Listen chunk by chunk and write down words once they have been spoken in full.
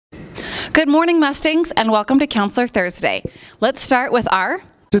Good morning, Mustangs, and welcome to Counselor Thursday. Let's start with our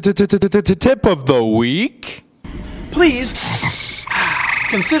tip of the week. Please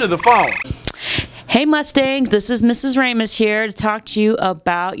consider the following. Hey Mustangs, this is Mrs. Ramos here to talk to you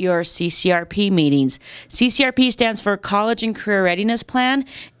about your CCRP meetings. CCRP stands for College and Career Readiness Plan,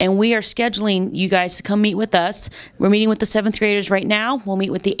 and we are scheduling you guys to come meet with us. We're meeting with the 7th graders right now. We'll meet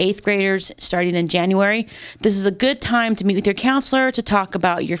with the 8th graders starting in January. This is a good time to meet with your counselor to talk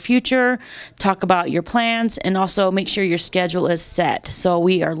about your future, talk about your plans, and also make sure your schedule is set. So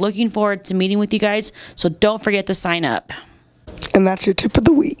we are looking forward to meeting with you guys, so don't forget to sign up. And that's your tip of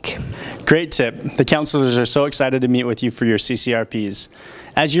the week. Great tip. The counselors are so excited to meet with you for your CCRPs.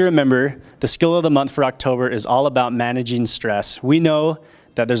 As you remember, the skill of the month for October is all about managing stress. We know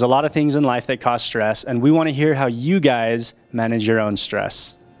that there's a lot of things in life that cause stress, and we want to hear how you guys manage your own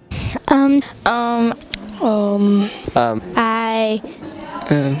stress.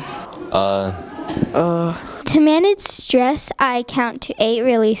 To manage stress, I count to 8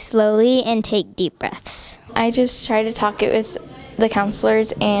 really slowly and take deep breaths. I just try to talk it with the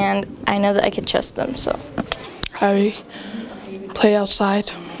counselors, and I know that I can trust them, so. I play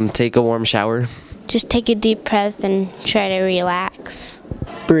outside. Take a warm shower. Just take a deep breath and try to relax.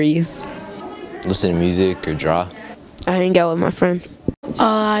 Breathe. Listen to music or draw. I hang out with my friends.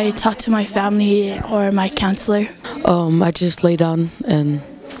 I talk to my family or my counselor. I just lay down and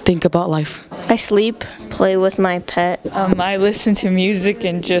think about life. I sleep, play with my pet. I listen to music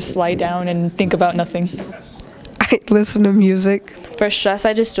and just lie down and think about nothing. I listen to music. For stress,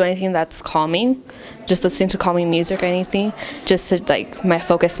 I just do anything that's calming. Just listening to calming music or anything, just to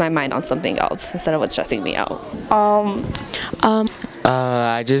focus my mind on something else instead of what's stressing me out.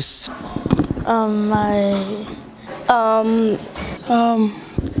 I just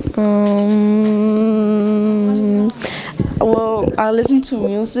Well, I listen to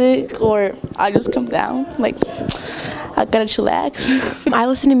music or I just come down, I gotta chillax. I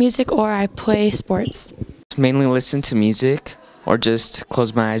listen to music or I play sports. mainly listen to music or just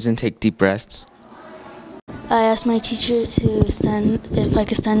close my eyes and take deep breaths. I asked my teacher if I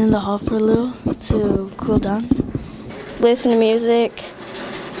could stand in the hall for a little to cool down. Listen to music,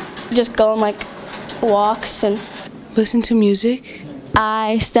 just go on walks and listen to music.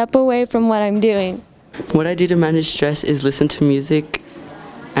 I step away from what I'm doing. What I do to manage stress is listen to music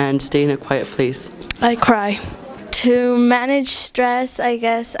and stay in a quiet place. I cry. To manage stress, I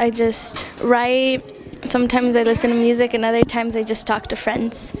guess I just write. Sometimes I listen to music and other times I just talk to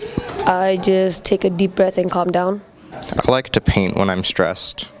friends. I just take a deep breath and calm down. I like to paint when I'm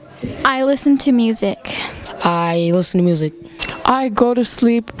stressed. I listen to music. I listen to music. I go to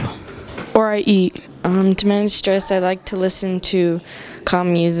sleep or I eat. To manage stress, I like to listen to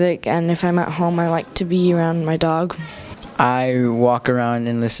calm music, and if I'm at home, I like to be around my dog. I walk around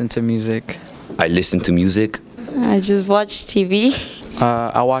and listen to music. I listen to music. I just watch TV.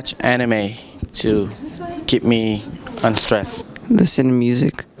 I watch anime to keep me unstressed. Listen to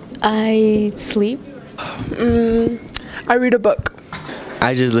music. I sleep. I read a book.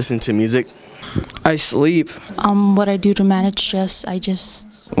 I just listen to music. I sleep. What I do to manage stress,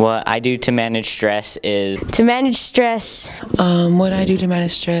 What I do to manage stress is... To manage stress. What I do to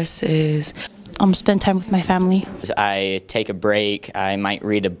manage stress is... spend time with my family. I take a break. I might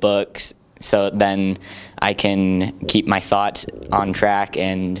read a book, so then I can keep my thoughts on track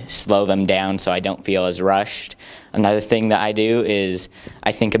and slow them down so I don't feel as rushed. Another thing that I do is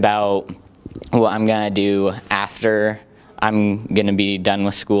I think about what I'm going to do after I'm going to be done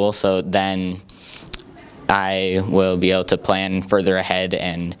with school, so then I will be able to plan further ahead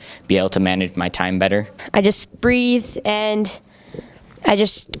and be able to manage my time better. I just breathe and I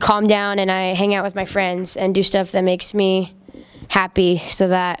just calm down and I hang out with my friends and do stuff that makes me happy so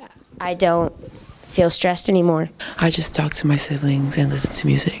that I don't feel stressed anymore. I just talk to my siblings and listen to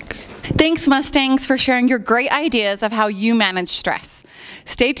music. Thanks, Mustangs, for sharing your great ideas of how you manage stress.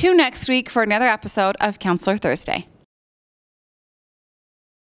 Stay tuned next week for another episode of Counselor Thursday.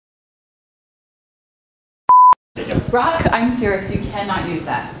 Brock, I'm serious. You cannot use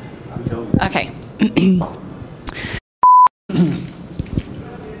that. Okay. Let's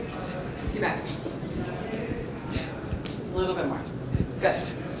do back. A little bit more. Good.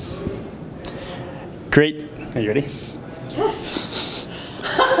 Great. Are you ready? Yes.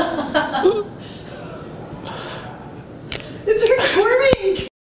 It's recording.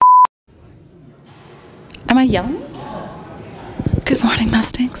 Am I yelling? Good morning,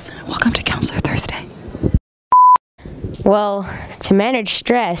 Mustangs. Welcome to Counselor Thursday. Well, to manage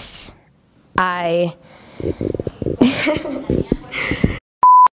stress,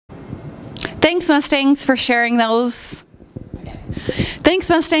 Thanks, Mustangs, for sharing those. Thanks,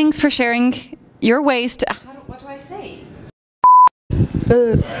 Mustangs, for sharing your ways to... What do I say?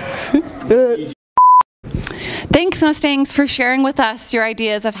 Thanks, Mustangs, for sharing with us your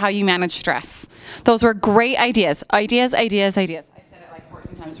ideas of how you manage stress. Those were great ideas. Ideas. I said it like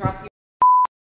 14 times.